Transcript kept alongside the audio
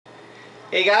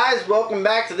Hey guys, welcome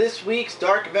back to this week's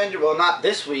Dark Avenger. Well, not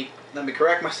this week. Let me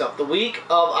correct myself. The week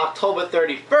of October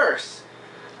 31st.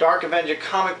 Dark Avenger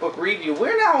comic book review.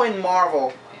 We're now in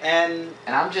Marvel, and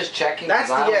I'm just checking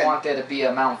because I don't want there to be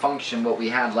a malfunction what we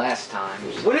had last time.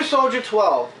 Winter Soldier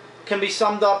 12 can be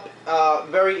summed up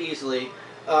very easily.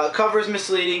 Cover is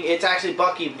misleading. It's actually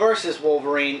Bucky versus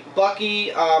Wolverine.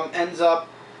 Bucky ends up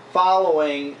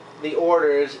following the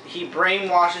orders. He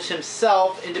brainwashes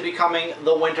himself into becoming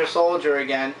the Winter Soldier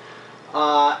again,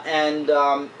 and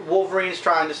Wolverine's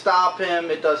trying to stop him.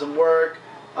 It doesn't work.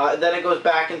 Then it goes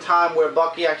back in time where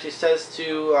Bucky actually says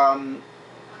to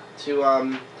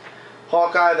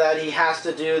Hawkeye that he has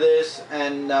to do this,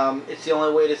 and it's the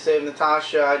only way to save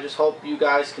Natasha. I just hope you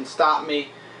guys can stop me.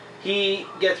 He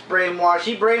gets brainwashed.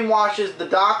 He brainwashes the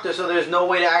Doctor, so there's no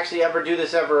way to actually ever do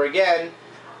this ever again.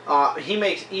 He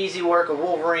makes easy work of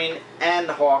Wolverine and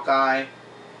Hawkeye.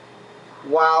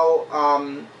 While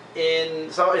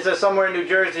it says somewhere in New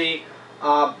Jersey,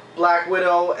 Black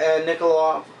Widow and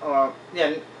Nikolov,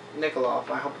 Nikolov,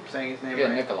 I hope I'm saying his name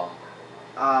right. Nikolov.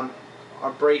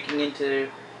 Are breaking into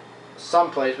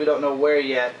someplace, we don't know where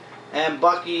yet. And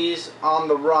Bucky's on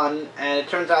the run, and it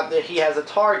turns out that he has a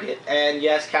target. And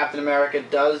yes, Captain America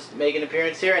does make an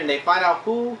appearance here, and they find out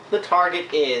who the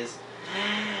target is.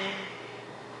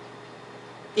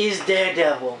 Is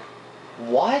Daredevil.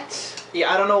 What?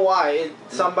 Yeah, I don't know why.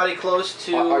 It's somebody close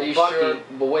to Are you Bucky. sure?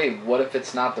 But wait, what if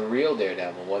it's not the real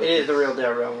Daredevil? What if It is the real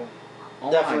Daredevil. Oh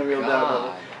Definitely my real God.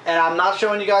 Daredevil. And I'm not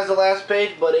showing you guys the last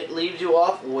page, but it leaves you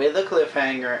off with a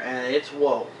cliffhanger, and it's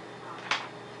whoa.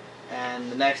 And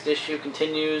the next issue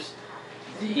continues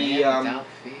the Man without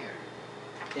fear.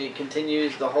 It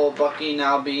continues the whole Bucky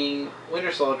now being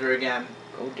Winter Soldier again.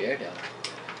 Go Daredevil.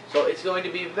 So it's going to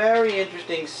be very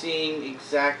interesting seeing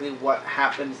exactly what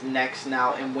happens next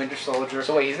now in Winter Soldier.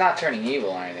 So wait, he's not turning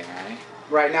evil or anything, right?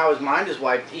 Right now his mind is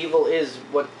wiped. Evil is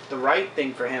what the right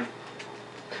thing for him.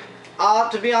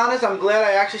 To be honest, I'm glad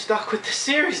I actually stuck with the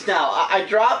series now. I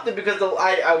dropped it because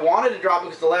I wanted to drop it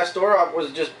because the last story arc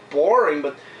was just boring,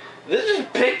 but this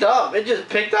just picked up. It just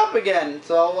picked up again.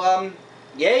 So,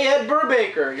 yay Ed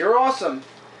Brubaker, you're awesome.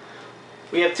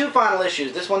 We have two final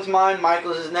issues. This one's mine,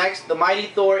 Michael's is next. The Mighty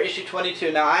Thor, issue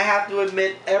 22. Now, I have to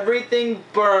admit, Everything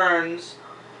Burns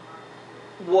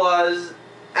was,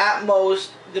 at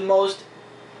most, the most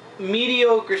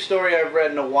mediocre story I've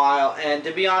read in a while. And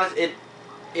to be honest,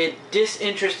 it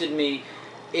disinterested me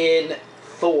in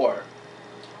Thor.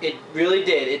 It really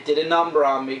did. It did a number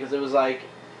on me because it was like,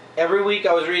 every week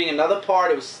I was reading another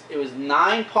part. It was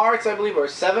 9 parts, I believe, or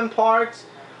 7 parts,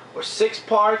 or 6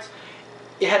 parts.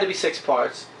 It had to be 6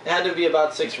 parts. It had to be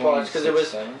about 6 parts because it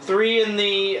was 3 in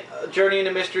the Journey into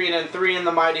Mystery and then 3 in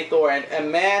the Mighty Thor.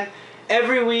 And man,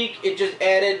 every week it just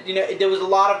added. You know, there was a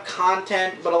lot of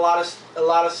content, but a lot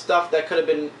of stuff that could have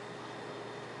been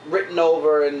written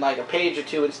over in like a page or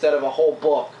 2 instead of a whole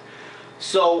book.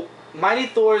 So Mighty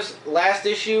Thor's last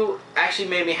issue actually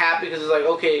made me happy because it's like,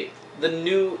 okay, the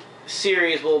new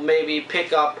series will maybe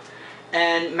pick up.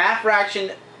 And Matt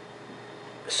Fraction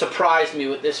surprised me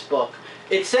with this book.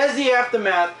 It says the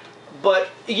aftermath, but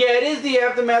yeah, it is the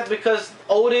aftermath because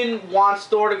Odin wants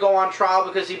Thor to go on trial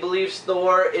because he believes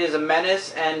Thor is a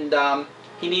menace and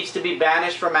he needs to be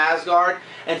banished from Asgard.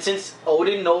 And since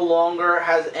Odin no longer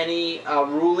has any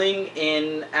ruling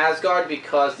in Asgard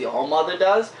because the All-Mother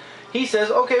does, he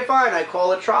says, okay, fine, I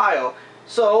call a trial.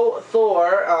 So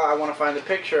Thor, I want to find a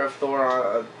picture of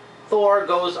Thor. Thor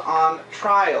goes on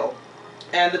trial.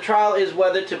 And the trial is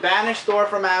whether to banish Thor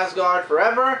from Asgard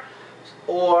forever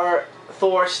or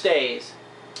Thor stays.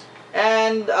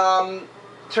 And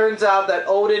turns out that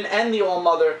Odin and the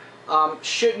All-Mother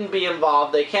shouldn't be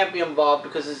involved. They can't be involved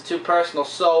because it's too personal.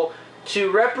 So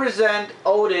to represent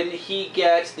Odin, he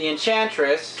gets the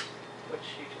Enchantress, which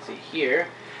you can see here.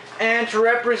 And to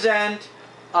represent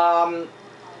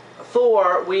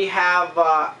Thor, we have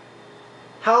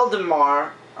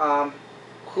Haldimar,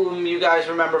 whom you guys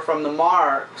remember from the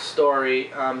Mar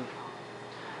story.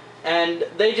 And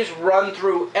they just run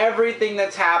through everything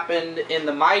that's happened in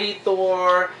the Mighty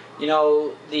Thor. You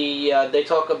know, they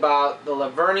talk about the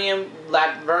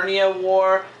Latvernia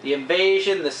War, the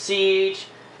invasion, the siege,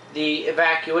 the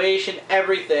evacuation,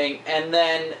 everything. And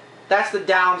then that's the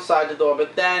downside to Thor.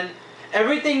 But then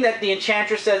everything that the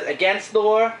Enchantress says against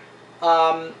Thor,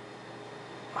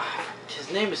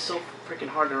 his name is so freaking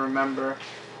hard to remember.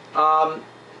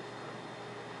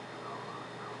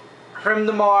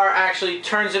 Hrimdamar actually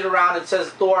turns it around and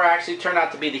says Thor actually turned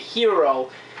out to be the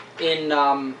hero in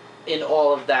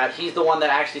all of that. He's the one that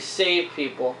actually saved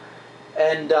people.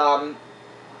 And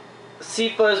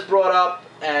Sifa is brought up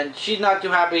and she's not too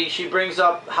happy. She brings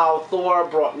up how Thor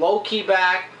brought Loki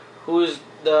back, who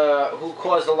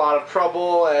caused a lot of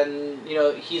trouble, and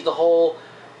he's the whole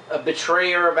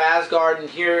betrayer of Asgard. And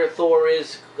here Thor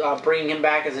is bringing him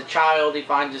back as a child. He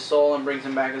finds his soul and brings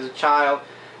him back as a child.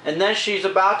 And then she's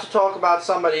about to talk about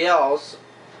somebody else,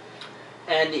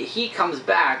 and he comes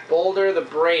back, Balder the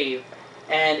Brave,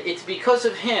 and it's because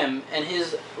of him and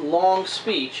his long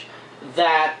speech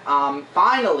that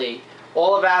finally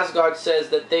all of Asgard says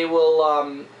that they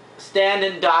will stand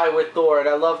and die with Thor. And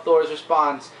I love Thor's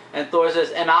response. And Thor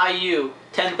says, "And I you,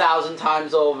 10,000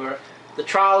 times over." The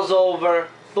trial's over.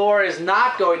 Thor is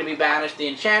not going to be banished. The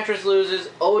Enchantress loses.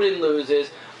 Odin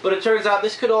loses. But it turns out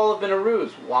this could all have been a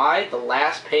ruse. Why? The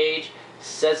last page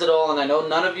says it all. And I know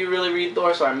none of you really read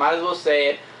Thor, so I might as well say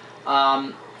it.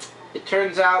 It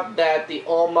turns out that the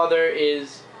All-Mother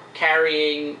is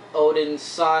carrying Odin's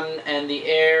son, and the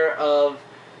heir of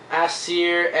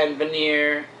Aesir and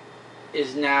Vanir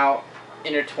is now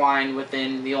intertwined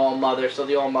within the All-Mother. So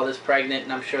the All-Mother's pregnant,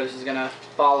 and I'm sure this is going to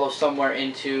follow somewhere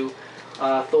into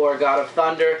Thor, God of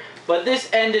Thunder. But this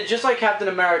ended just like Captain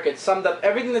America. It summed up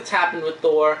everything that's happened with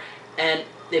Thor, and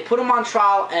they put him on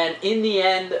trial, and in the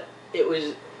end, it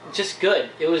was just good.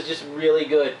 It was just really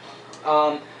good.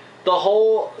 The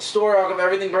whole story arc of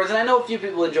Everything Burns, and I know a few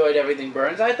people enjoyed Everything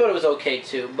Burns. I thought it was okay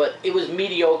too, but it was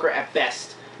mediocre at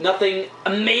best. Nothing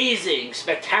amazing,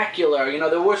 spectacular.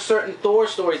 There were certain Thor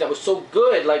stories that were so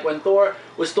good, like when Thor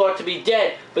was thought to be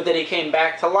dead, but then he came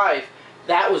back to life.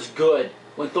 That was good.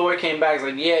 When Thor came back, it's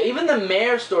like, yeah, even the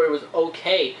Mare story was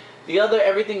okay. The other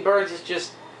Everything Burns is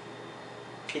just,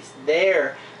 it's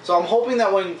there. So I'm hoping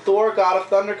that when Thor, God of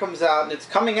Thunder comes out, and it's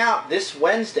coming out this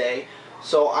Wednesday,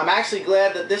 so I'm actually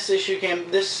glad that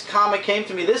this comic came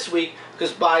to me this week,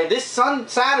 because by this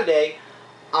Saturday,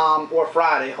 or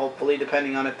Friday, hopefully,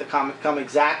 depending on if the comic come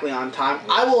exactly on time,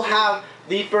 I will have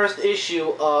the first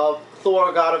issue of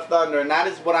Thor, God of Thunder, and that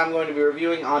is what I'm going to be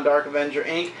reviewing on Dark Avenger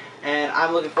Inc., and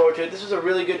I'm looking forward to it. This was a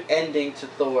really good ending to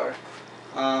Thor.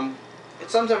 It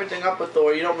sums everything up with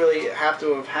Thor. You don't really have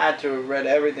to have read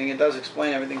everything. It does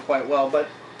explain everything quite well, but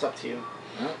it's up to you.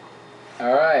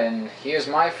 Alright, and here's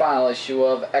my final issue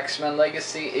of X-Men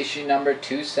Legacy, issue number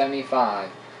 275.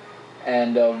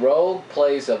 And Rogue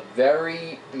plays a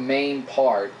very main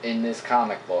part in this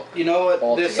comic book. You know what?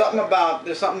 There's something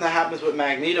that happens with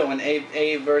Magneto in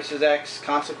A versus X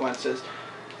Consequences.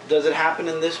 Does it happen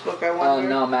in this book, I wonder?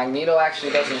 No, Magneto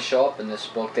actually doesn't show up in this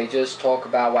book. They just talk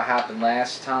about what happened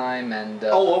last time, and...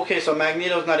 okay, so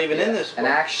Magneto's not even in this book. And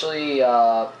actually,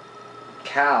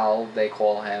 Cal, they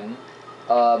call him,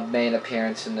 made an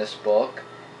appearance in this book,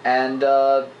 and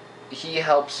he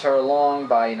helps her along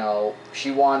by,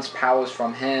 she wants powers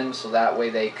from him, so that way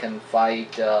they can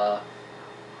fight, what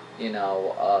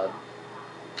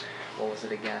was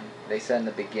it again? They said in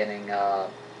the beginning,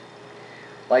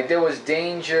 like there was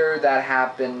danger that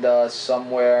happened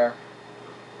somewhere,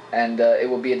 and it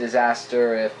would be a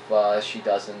disaster if she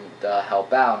doesn't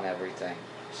help out and everything.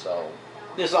 So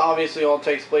this obviously all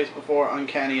takes place before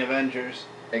Uncanny Avengers.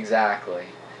 Exactly.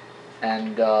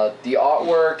 And the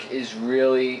artwork is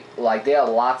really, like, there are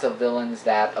lots of villains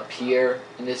that appear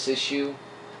in this issue.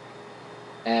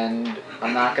 And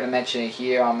I'm not going to mention it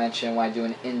here. I'll mention it when I do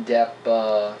an in-depth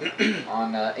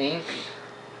on Ink.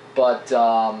 But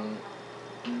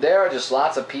there are just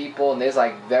lots of people, and there's,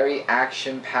 like, very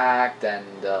action-packed. And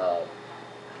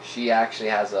she actually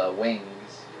has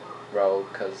wings, Rogue,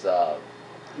 because took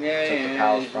the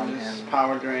powers from him.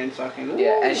 Power drain sucking.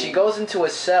 Yeah, and she goes into a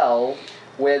cell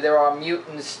where there are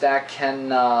mutants that can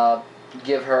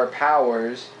give her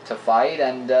powers to fight,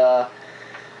 and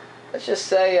let's just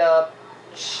say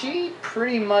she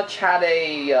pretty much had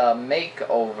a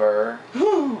makeover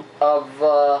of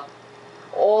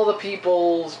all the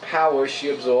people's powers she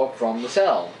absorbed from the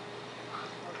cell.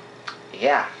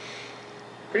 Yeah.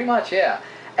 Pretty much, yeah.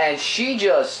 And she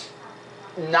just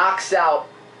knocks out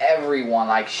everyone.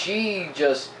 Like, she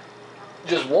just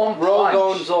one punch. Rogue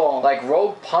owns all. Like,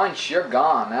 Rogue punch, you're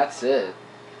gone. That's it.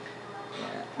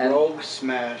 Yeah. And Rogue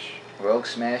smash. Rogue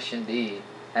smash, indeed.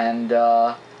 And,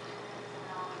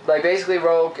 like, basically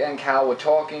Rogue and Cal were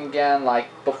talking again. Like,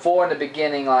 before in the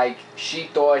beginning, like, she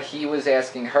thought he was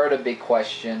asking her the big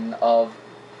question of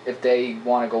if they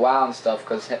want to go out and stuff,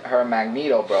 because her and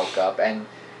Magneto broke up, and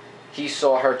he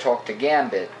saw her talk to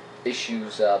Gambit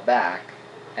issues back.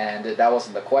 And that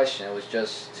wasn't the question. It was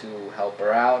just to help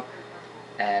her out.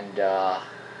 And,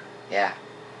 yeah.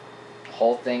 The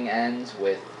whole thing ends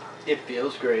with... It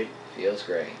feels great. Feels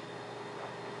great.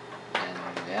 And,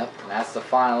 yep, and that's the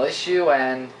final issue.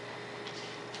 And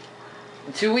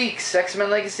in 2 weeks, X-Men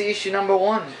Legacy issue number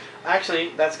 1. Actually,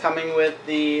 that's coming with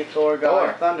the Thor God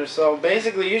of Thunder. So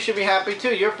basically, you should be happy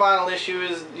too. Your final issue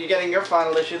is you're getting your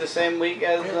final issue the same week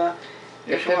as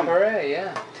your Schwam. Hooray!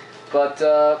 Yeah, but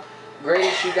great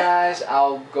issue, guys.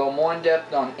 I'll go more in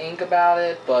depth on ink about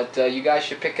it, but you guys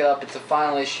should pick it up. It's a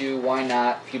final issue. Why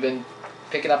not? If you've been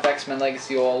picking up X-Men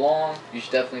Legacy all along, you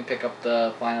should definitely pick up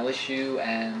the final issue,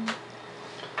 and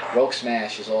Rogue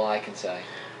Smash is all I can say.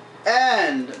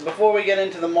 And before we get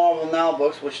into the Marvel Now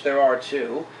books, which there are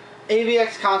two,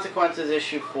 AVX Consequences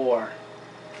issue 4.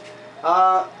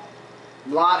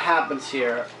 Lot happens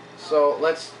here. So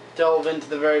let's delve into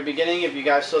the very beginning. If you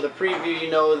guys saw the preview, you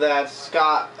know that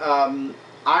Scott,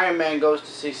 Iron Man goes to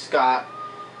see Scott,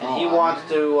 and he wants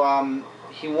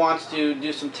to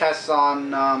do some tests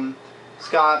on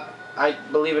Scott. I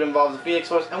believe it involves the Phoenix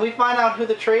Force, and we find out who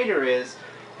the traitor is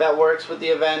that works with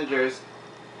the Avengers.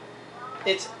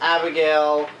 It's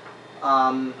Abigail,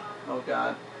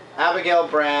 Abigail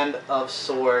Brand of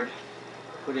S.W.O.R.D.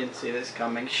 Who didn't see this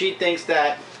coming? She thinks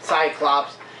that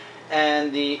Cyclops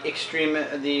and I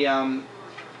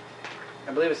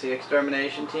believe it's the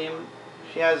Extermination Team.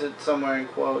 She has it somewhere in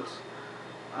quotes.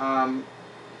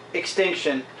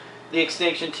 Extinction. The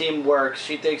Extinction Team works.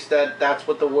 She thinks that that's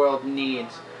what the world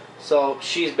needs. So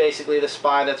she's basically the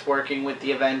spy that's working with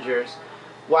the Avengers.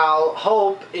 While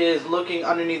Hope is looking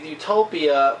underneath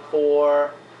Utopia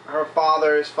for her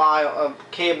father's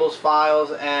Cable's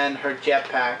files and her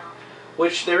jetpack,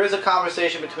 which there is a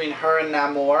conversation between her and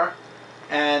Namor,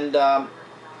 and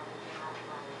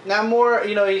Namor,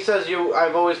 you know, he says,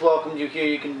 I've always welcomed you here.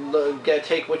 You can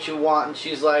take what you want, and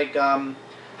she's like,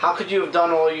 how could you have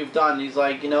done all you've done? He's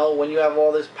like, when you have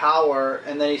all this power,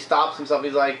 and then he stops himself.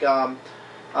 He's like,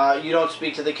 you don't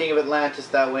speak to the King of Atlantis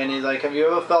that way. And he's like, have you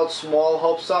ever felt small,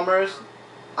 Hope Summers?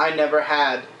 I never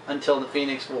had until the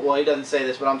Phoenix... Well, he doesn't say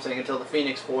this, but I'm saying until the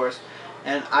Phoenix Force.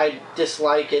 And I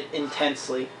dislike it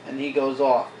intensely. And he goes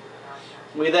off.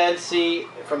 We then see,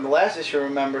 from the last issue,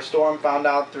 remember, Storm found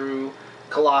out through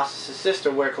Colossus' sister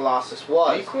where Colossus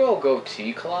was. Did he grow a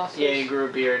goatee, Colossus? Yeah, he grew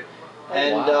a beard. Oh,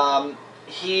 and wow.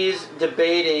 He's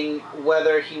debating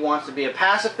whether he wants to be a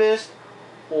pacifist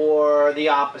or the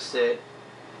opposite.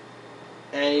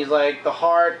 And he's like, the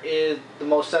heart is the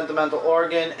most sentimental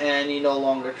organ, and he no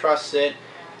longer trusts it.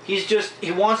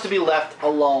 He wants to be left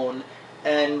alone.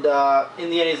 And in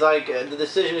the end, he's like, the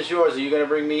decision is yours. Are you going to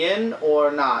bring me in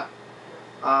or not?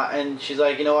 And she's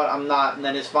like, you know what, I'm not. And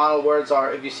then his final words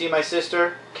are, if you see my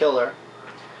sister, kill her.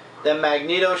 Then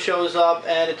Magneto shows up,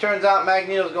 and it turns out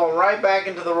Magneto's going right back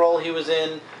into the role he was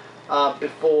in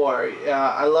before.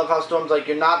 I love how Storm's like,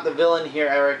 you're not the villain here,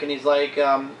 Eric. And he's like...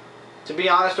 to be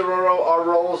honest, Aurora, our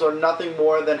roles are nothing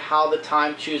more than how the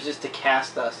time chooses to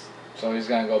cast us. So he's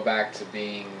going to go back to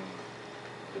being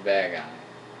the bad guy.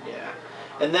 Yeah.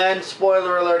 And then,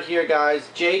 spoiler alert here, guys,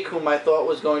 Jake, whom I thought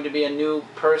was going to be a new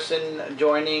person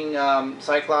joining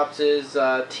Cyclops'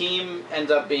 team, ends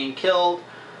up being killed.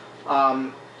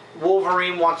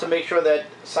 Wolverine wants to make sure that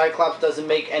Cyclops doesn't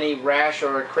make any rash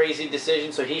or crazy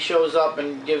decisions, so he shows up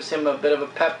and gives him a bit of a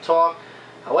pep talk.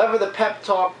 However, the pep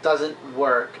talk doesn't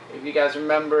work. If you guys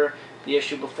remember the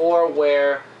issue before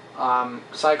where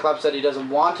Cyclops said he doesn't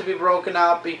want to be broken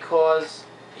out because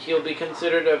he'll be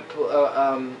considered a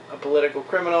political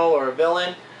criminal or a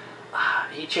villain,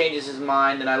 he changes his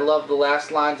mind, and I love the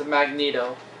last lines of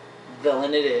Magneto.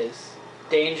 Villain it is.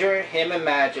 Danger, him and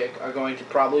Magic are going to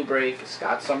probably break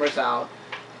Scott Summers out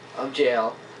of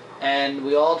jail. And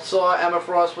we all saw Emma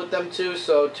Frost with them too,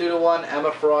 so 2-1,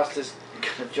 Emma Frost is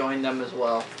going to join them as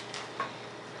well.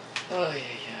 Oh, yeah.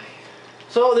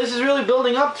 So this is really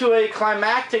building up to a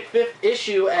climactic 5th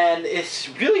issue, and it's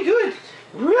really good.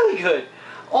 Really good.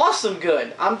 Awesome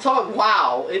good. I'm talking,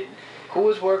 wow. Who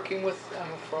was working with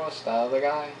Emma Frost? The other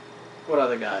guy? What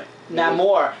other guy?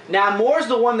 Namor. Namor's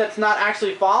the one that's not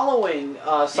actually following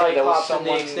Cyclops and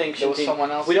the Extinction Team.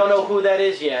 Someone else. We don't know who that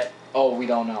is yet. Oh, we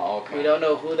don't know. Okay. We don't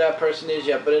know who that person is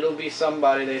yet, but it'll be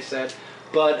somebody, they said.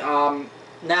 But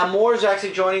Namor's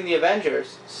actually joining the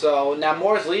Avengers. So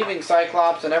Namor's leaving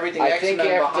Cyclops and everything X-Men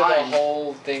behind. I think after the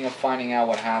whole thing of finding out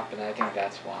what happened, I think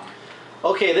that's why.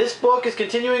 Okay, this book is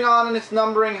continuing on in its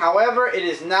numbering. However, it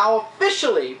is now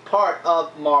officially part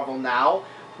of Marvel Now.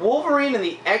 Wolverine and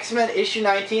the X-Men issue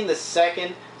 19, the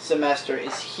second semester,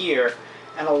 is here.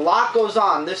 And a lot goes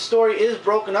on. This story is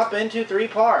broken up into 3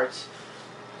 parts.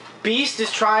 Beast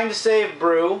is trying to save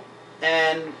Brew,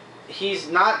 and he's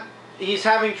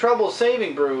having trouble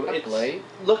saving Brew. Blade?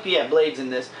 Yeah, Blade's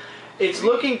in this. It's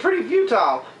looking pretty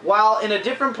futile. While in a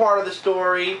different part of the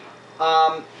story,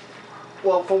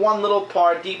 well, for one little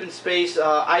part, deep in space,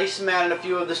 Iceman and a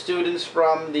few of the students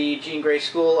from the Jean Grey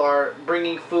School are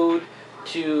bringing food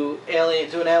to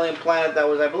an alien planet that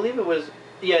was, I believe it was,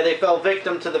 yeah, they fell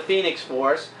victim to the Phoenix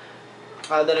Force.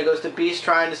 Then it goes to Beast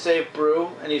trying to save Brew,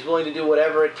 and he's willing to do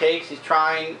whatever it takes. He's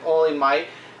trying all he might.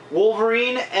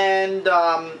 Wolverine and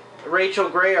Rachel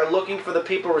Grey are looking for the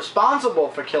people responsible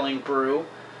for killing Brew.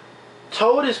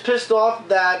 Toad is pissed off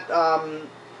that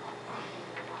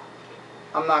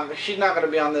she's not going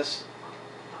to be on this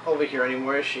over here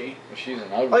anymore, is she? She's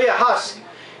another. Oh yeah, Husk.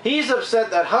 He's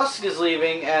upset that Husk is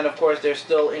leaving, and of course there's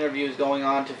still interviews going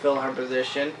on to fill her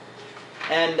position.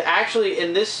 And actually,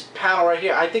 in this panel right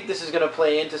here, I think this is going to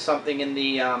play into something in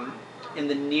the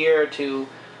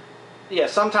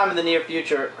sometime in the near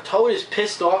future. Toad is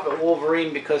pissed off at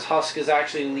Wolverine because Husk is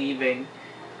actually leaving,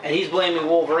 and he's blaming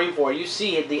Wolverine for it. You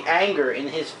see the anger in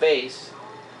his face.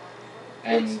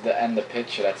 And the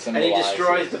picture that symbolizes. And he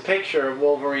destroys the picture of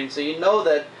Wolverine, so you know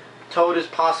that Toad is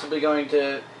possibly going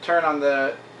to turn on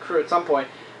the crew at some point.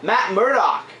 Matt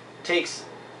Murdock takes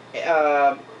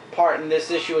part in this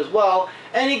issue as well,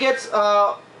 and he gets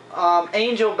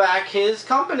Angel back his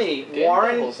company.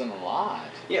 Warren in a lot.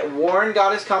 Yeah, Warren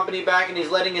got his company back, and he's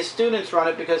letting his students run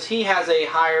it because he has a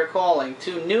higher calling.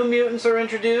 2 new mutants are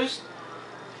introduced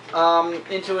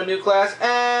into a new class,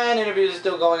 and interviews are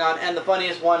still going on, and the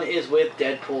funniest one is with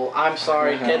Deadpool. I'm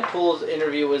sorry, Deadpool's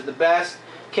interview was the best.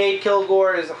 Cade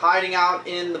Kilgore is hiding out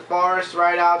in the forest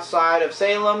right outside of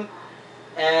Salem,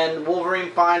 and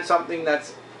Wolverine finds something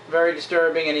that's very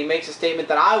disturbing, and he makes a statement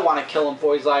that I want to kill him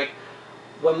for. He's like,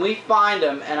 when we find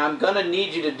him, and I'm going to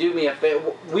need you to do me a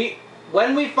favor.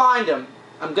 When we find him,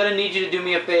 I'm going to need you to do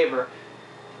me a favor.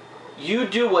 You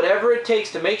do whatever it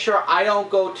takes to make sure I don't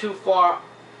go too far.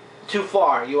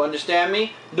 You understand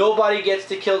me? Nobody gets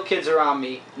to kill kids around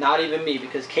me. Not even me,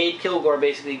 because Cade Kilgore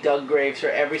basically dug graves for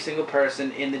every single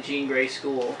person in the Jean Grey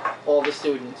school. All the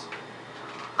students.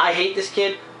 I hate this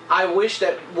kid. I wish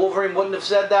that Wolverine wouldn't have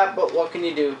said that, but what can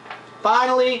you do?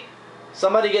 Finally,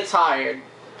 somebody gets hired,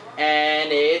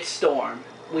 and it's Storm.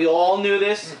 We all knew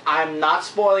this. I'm not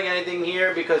spoiling anything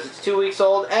here because it's 2 weeks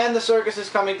old, and the circus is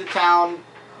coming to town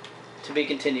to be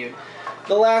continued.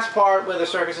 The last part where the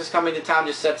circus is coming to town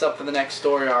just sets up for the next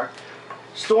story arc.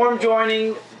 Storm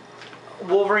joining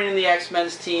Wolverine and the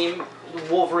X-Men's team.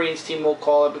 Wolverine's team, we'll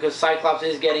call it, because Cyclops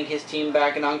is getting his team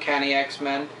back in Uncanny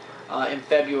X-Men in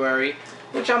February,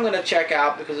 which I'm going to check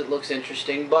out because it looks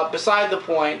interesting. But beside the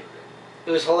point,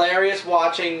 it was hilarious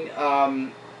watching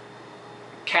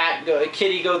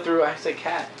Kitty go through. I said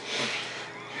Cat.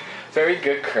 Very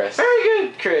good, Chris. Very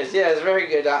good, Chris. Yeah, it's very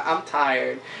good. I'm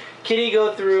tired. Kitty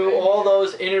go through all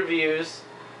those interviews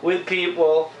with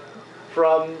people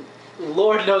from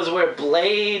Lord knows where.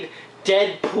 Blade,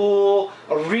 Deadpool,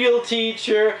 a real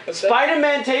teacher,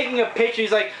 Spider-Man taking a picture.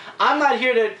 He's like, I'm not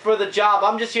here for the job.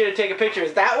 I'm just here to take a picture.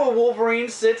 Is that where Wolverine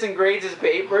sits and grades his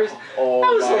papers? Oh,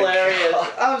 that was hilarious.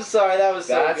 God. I'm sorry, that was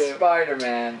so good. That's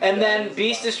Spider-Man. And then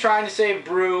Beast is trying to save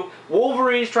Brew.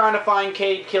 Wolverine's trying to find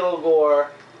Cade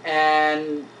Kilgore.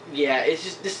 And yeah, it's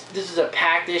just this is a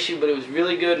packed issue, but it was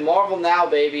really good. Marvel Now,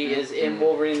 baby, is in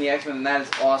Wolverine and the X-Men, and that is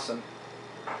awesome.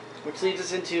 Which leads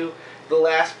us into the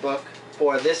last book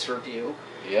for this review.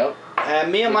 Yep.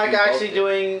 And me and Mike are actually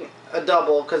doing a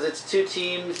double because it's 2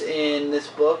 teams in this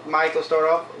book. Mike will start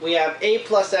off. We have A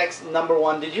plus X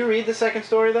 #1. Did you read the second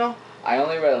story though? I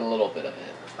only read a little bit of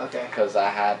it. Okay. Because I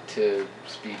had to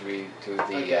speed read through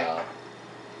the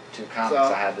 2 comics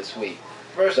I had this week.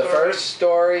 The first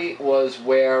story was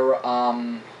where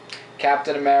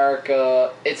Captain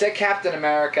America... It's at Captain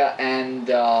America and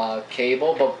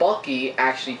Cable, but Bucky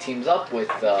actually teams up with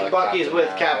Bucky's with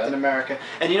Captain America.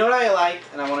 And you know what I liked?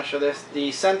 And I want to show this.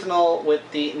 The Sentinel with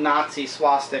the Nazi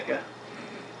swastika.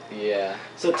 Yeah.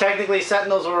 So technically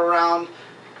Sentinels were around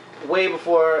way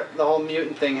before the whole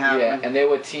mutant thing happened. Yeah, and they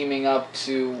were teaming up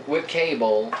with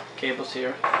Cable. Cable's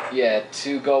here. Yeah,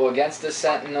 to go against the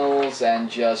Sentinels and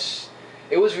just...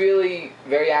 It was really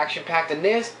very action-packed, and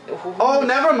there's... Oh,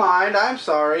 never mind. I'm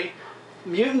sorry.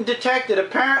 Mutant detected.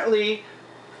 Apparently,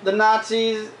 the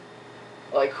Nazis...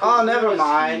 Like, never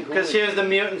mind. Because here's the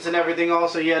mutants and everything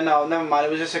also. Yeah, no, never mind. It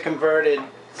was just a converted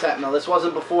Sentinel. This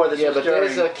wasn't before. This was during. Yeah, but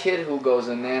there's a kid who goes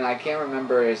in there, and I can't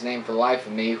remember his name for the life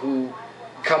of me, who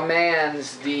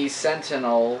commands the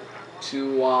Sentinel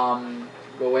to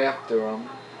go after him.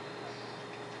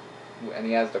 And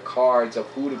he has the cards of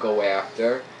who to go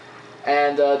after.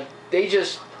 And they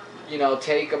just,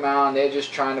 take them out, and they're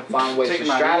just trying to find ways to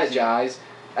strategize.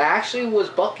 It actually was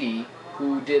Bucky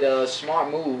who did a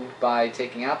smart move by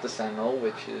taking out the Sentinel,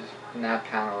 which is in that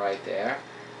panel right there.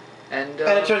 And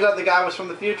it turns out the guy was from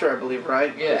the future, I believe,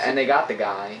 right? Yeah, and they got the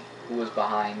guy who was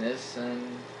behind this, and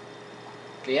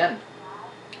the end.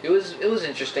 It was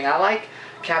interesting. I like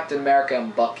Captain America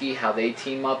and Bucky, how they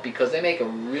team up, because they make a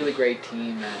really great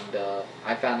team, and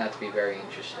I found that to be very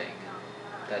interesting,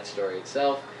 that story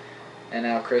itself. And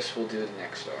now Chris will do the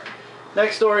next story.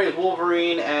 Next story is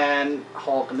Wolverine and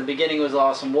Hulk. In the beginning was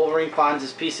awesome. Wolverine finds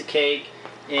this piece of cake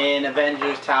in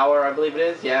Avengers Tower, I believe it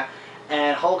is, yeah.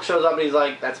 And Hulk shows up and he's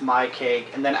like, that's my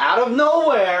cake. And then out of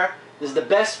nowhere, this is the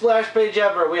best splash page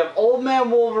ever. We have Old Man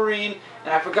Wolverine,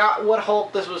 and I forgot what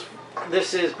Hulk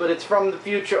this is, but it's from the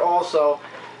future also.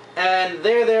 And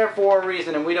they're there for a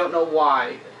reason, and we don't know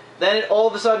why. Then it all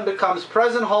of a sudden becomes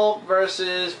present Hulk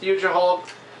versus future Hulk,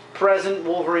 present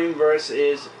Wolverine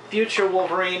versus future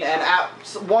Wolverine, and at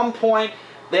one point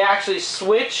they actually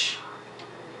switch.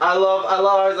 I love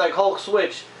how it's like Hulk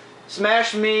switch,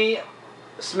 smash me,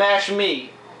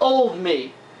 old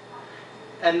me.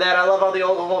 And then I love how the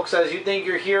old Hulk says, "You think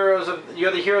you're the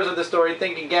heroes of the story?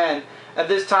 Think again. At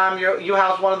this time, you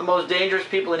house one of the most dangerous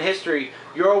people in history.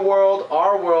 Your world,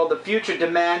 our world, the future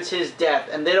demands his death."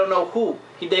 And they don't know who.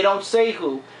 They don't say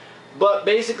who. But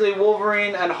basically,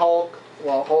 Wolverine and Hulk,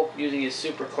 well, Hulk using his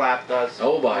super clap does.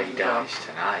 Nobody dies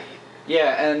tonight.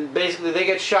 Yeah, and basically they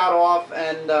get shot off,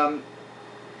 and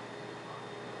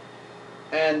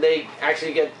they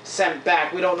actually get sent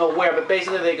back. We don't know where, but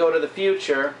basically they go to the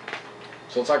future.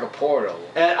 So it's like a portal.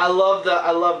 And I love the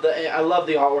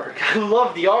artwork. I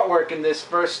love the artwork in this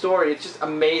first story. It's just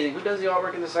amazing. Who does the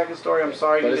artwork in the second story? I'm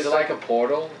sorry. But is it like a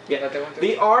portal? Yeah. That they went through?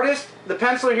 The artist, the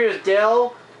penciler here is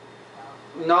Dale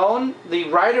Known. The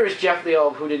writer is Jeff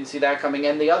Loeb, who didn't see that coming,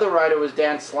 and the other writer was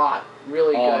Dan Slott.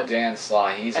 Really good. Oh, Dan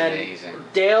Slott, he's amazing.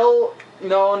 Dale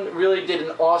Known really did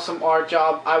an awesome art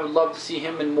job. I would love to see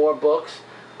him in more books.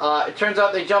 It turns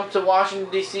out they jumped to Washington,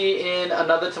 D.C. in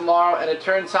Another Tomorrow, and it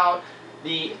turns out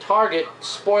the target,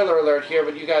 spoiler alert here,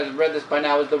 but you guys have read this by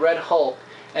now, is the Red Hulk.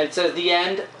 And it says the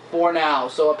end for now.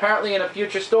 So apparently in a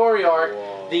future story arc,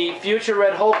 the future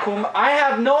Red Hulk, whom I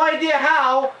have no idea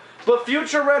how, but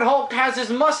future Red Hulk has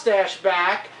his mustache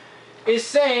back, is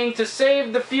saying to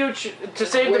save the future, Wait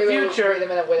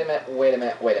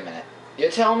a minute. You're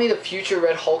telling me the future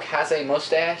Red Hulk has a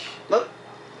mustache? Look,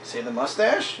 see the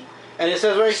mustache? And it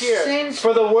says right here, Since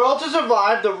for the world to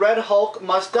survive, the Red Hulk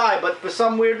must die. But for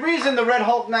some weird reason, the Red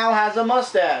Hulk now has a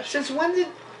mustache. Since when did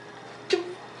the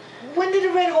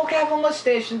Red Hulk have a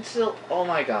mustache until... Oh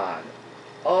my god,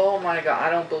 I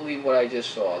don't believe what I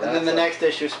just saw. And then the next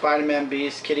issue, Spider-Man,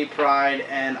 Beast, Kitty Pryde,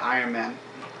 and Iron Man.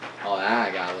 Oh, now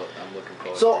I'm looking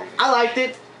forward to So, it. I liked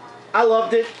it. I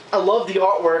loved it. I love the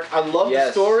artwork. I love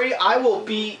the story. I will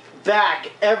be back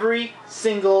every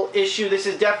single issue. This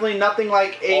is definitely nothing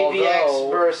like AVX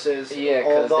versus. Yeah,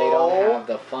 because they don't have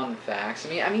the fun facts.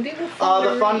 I mean they were fun.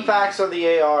 The fun facts are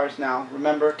the ARs now.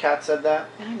 Remember, Kat said that?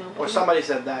 I know. Or somebody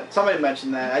said that. Somebody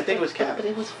mentioned that. I think it was Kat. But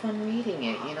it was fun reading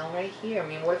it, right here. I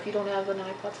mean, what if you don't have an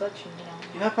iPod Touch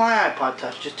You have my iPod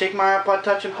Touch. Just take my iPod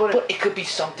Touch and put it. But it could be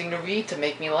something to read to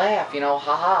make me laugh,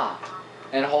 ha-ha.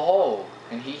 And ho-ho.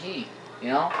 And hee-hee,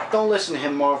 Don't listen to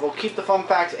him, Marvel. Keep the fun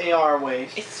facts AR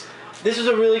ways. This is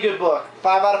a really good book.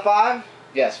 5 out of 5?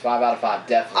 Yes, 5 out of 5,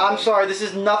 definitely. I'm sorry, this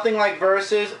is nothing like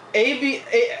Versus.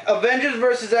 Avengers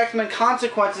vs. X-Men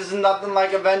Consequences is nothing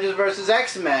like Avengers vs.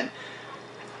 X-Men.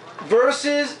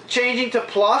 Versus changing to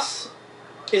Plus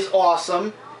is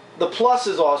awesome. The Plus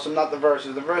is awesome, not the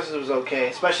Versus. The Versus was okay,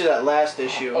 especially that last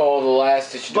issue. Oh, the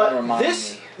last issue. Don't remind me. But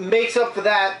this makes up for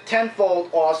that tenfold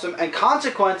awesome, and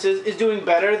Consequences is doing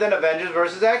better than Avengers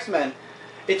vs. X-Men.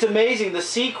 It's amazing. The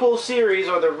sequel series,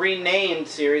 or the renamed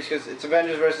series, because it's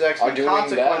Avengers vs. X-Men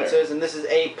Consequences, better. And this is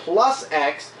A plus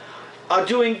X, are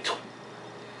doing,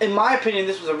 in my opinion,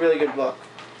 this was a really good book.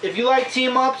 If you like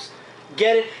team-ups,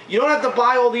 get it. You don't have to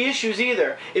buy all the issues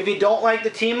either. If you don't like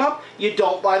the team-up, you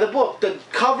don't buy the book. The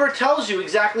cover tells you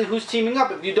exactly who's teaming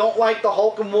up. If you don't like the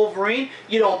Hulk and Wolverine,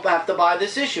 you don't have to buy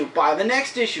this issue. Buy the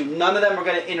next issue. None of them are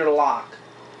going to interlock.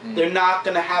 They're not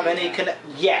going to have any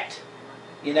yet.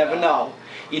 You never know.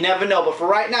 You never know, but for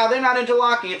right now, they're not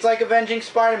interlocking. It's like Avenging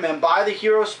Spider-Man. Buy the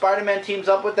heroes Spider-Man teams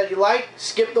up with that you like,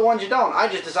 skip the ones you don't. I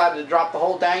just decided to drop the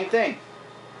whole dang thing.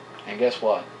 And guess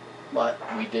what? What?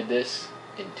 We did this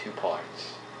in 2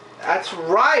 parts. That's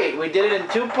right. We did it in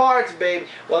 2 parts, babe.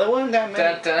 Well, there wasn't that many.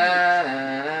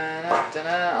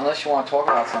 Unless you want to talk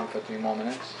about something for 3 more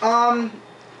minutes.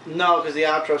 No, because the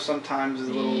outro sometimes is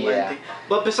a little lengthy.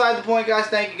 But beside the point, guys,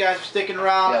 thank you guys for sticking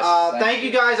around. Yes, thank you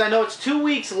guys. I know it's 2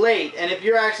 weeks late, and if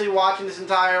you're actually watching this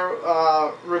entire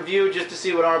review just to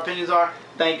see what our opinions are,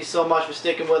 thank you so much for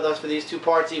sticking with us for these 2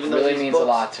 parts, even It though really these means books, a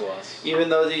lot to us. even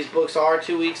though these books are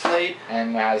 2 weeks late.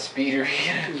 And we had a speed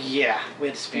read. Yeah, we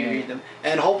had to speed read them.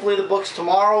 And hopefully the books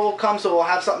tomorrow will come, so we'll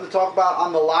have something to talk about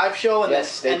on the live show. And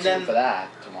Yes, stay tuned then for that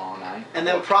tomorrow night. And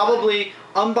then probably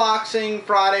unboxing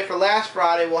Friday for last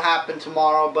Friday will happen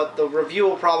tomorrow, but the review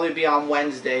will probably be on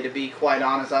Wednesday, to be quite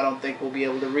honest. I don't think we'll be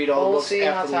able to read all the We'll books see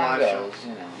how after the time live goes, show.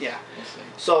 you know. Yeah. We'll see.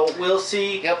 So we'll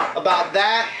see Yep. about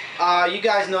that. You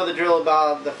guys know the drill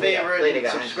about the favorite, later,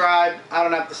 guys. subscribe. I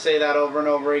don't have to say that over and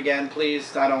over again,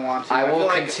 please. I don't want to. I will feel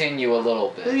like- continue a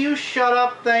little Will bit. you shut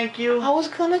up? Thank you. I was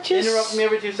gonna just Interrupt me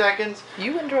every 2 seconds.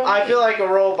 You interrupt I me. feel like a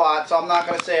robot, so I'm not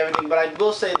going to say everything, but I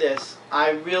will say this.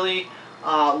 I really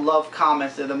love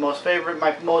comments. They're my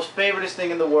most favoriteest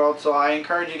thing in the world, so I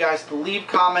encourage you guys to leave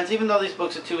comments, even though these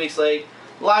books are 2 weeks late.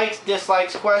 Likes,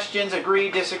 dislikes, questions,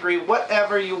 agree, disagree,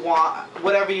 whatever you want,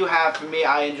 whatever you have for me.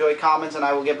 I enjoy comments, and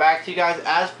I will get back to you guys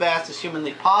as fast as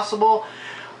humanly possible.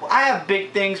 I have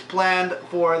big things planned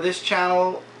for this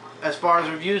channel as far as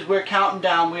reviews. We're counting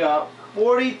down. We are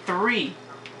 43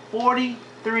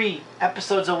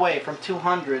 episodes away from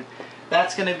 200.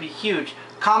 That's going to be huge.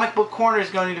 Comic Book Corner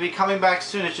is going to be coming back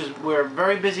soon. It's just we're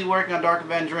very busy working on Dark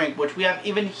Avenger Inc., which we have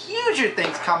even huger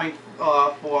things coming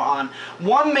for on.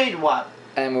 One made what?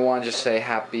 And we want to just say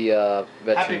happy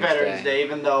Veterans Day,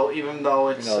 even though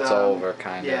it's it's over,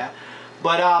 kind of. Yeah,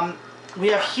 but we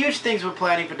have huge things we're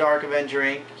planning for Dark Avenger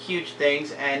Inc. Huge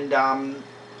things, and I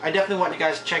definitely want you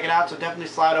guys to check it out. So definitely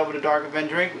slide over to Dark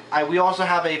Avenger Inc. We also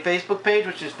have a Facebook page,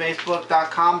 which is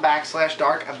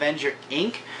facebook.com/Dark Avenger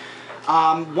Inc.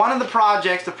 One of the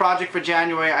projects, the project for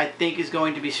January, I think is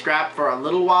going to be scrapped for a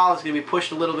little while. It's going to be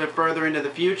pushed a little bit further into the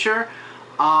future.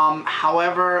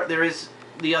 However, there is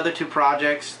the other 2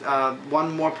 projects,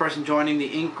 one more person joining the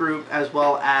Inc. group, as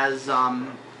well as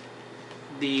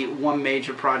the one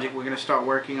major project we're going to start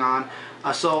working on.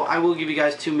 So I will give you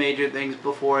guys 2 major things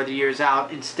before the year's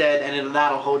out instead, and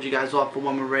that'll hold you guys off for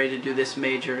when we're ready to do this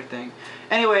major thing.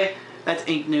 Anyway, that's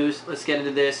Inc. news. Let's get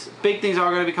into this. Big things are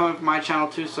going to be coming from my channel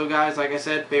too, so guys, like I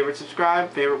said, favorite,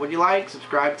 subscribe, favorite what you like,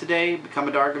 subscribe today, become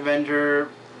a Dark Avenger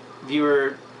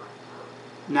viewer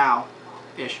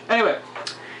now-ish. Anyway,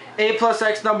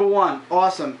 A+X #1,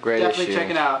 awesome. Great Definitely issue. check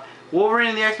it out. Wolverine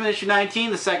and the X-Men issue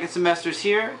 19, the second semester's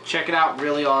here. Check it out,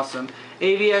 really awesome.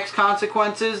 AVX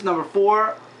Consequences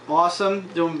 #4, awesome.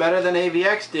 Doing better than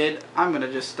AVX did. I'm going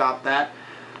to just stop that.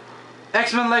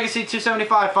 X-Men Legacy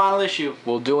 275, final issue.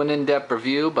 We'll do an in-depth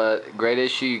review, but great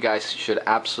issue. You guys should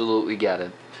absolutely get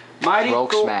it. Mighty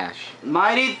Smash.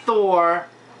 Mighty Thor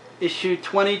issue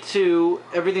 22,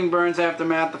 Everything Burns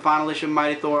Aftermath, the final issue of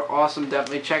Mighty Thor, awesome,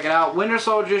 definitely check it out. Winter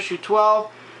Soldier issue 12,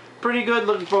 pretty good,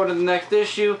 looking forward to the next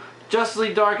issue. Justice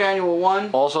League Dark Annual 1.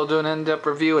 Also do an in-depth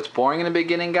review. It's boring in the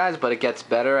beginning, guys, but it gets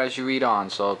better as you read on,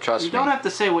 so trust me. You don't have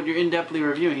to say what you're in-depthly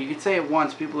reviewing. You can say it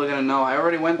once, people are going to know. I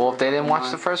already went through Well, if they didn't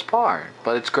watch the first part,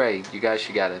 but it's great. You guys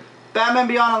should get it. Batman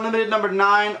Beyond Unlimited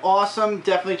 #9, awesome,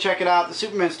 definitely check it out. The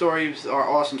Superman stories are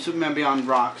awesome. Superman Beyond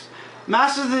rocks.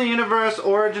 Masters of the Universe,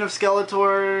 Origin of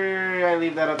Skeletor, I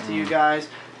leave that up to you guys.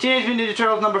 Teenage Mutant Ninja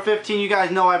Turtles #15, you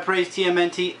guys know I praise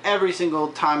TMNT every single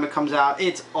time it comes out.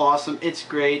 It's awesome, it's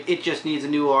great, it just needs a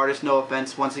new artist, no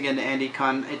offense once again to Andy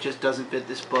Kunn, it just doesn't fit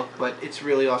this book, but it's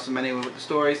really awesome anyway with the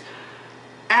stories.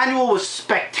 Annual was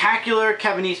spectacular,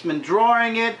 Kevin Eastman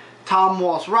drawing it, Tom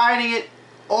Walsh writing it,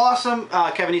 awesome.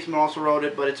 Kevin Eastman also wrote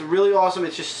it, but it's really awesome.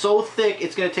 It's just so thick,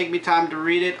 it's going to take me time to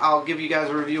read it. I'll give you guys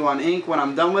a review on Inc. when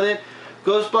I'm done with it.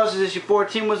 Ghostbusters issue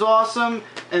 14 was awesome,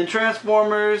 and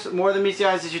Transformers More Than Meets the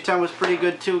Eyes issue 10 was pretty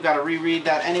good too. Got to reread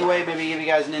that anyway. Maybe give you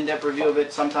guys an in-depth review of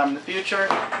it sometime in the future.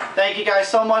 Thank you guys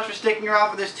so much for sticking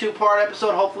around for this 2-part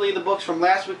episode. Hopefully the books from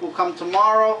last week will come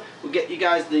tomorrow. We'll get you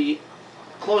guys the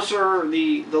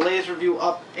latest review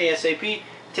up ASAP.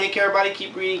 Take care, everybody.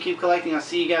 Keep reading, keep collecting. I'll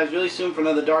see you guys really soon for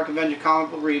another Dark Avenger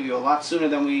comic book review. A lot sooner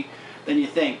than you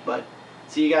think, but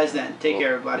see you guys then. Take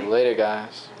care, everybody. Later,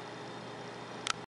 guys.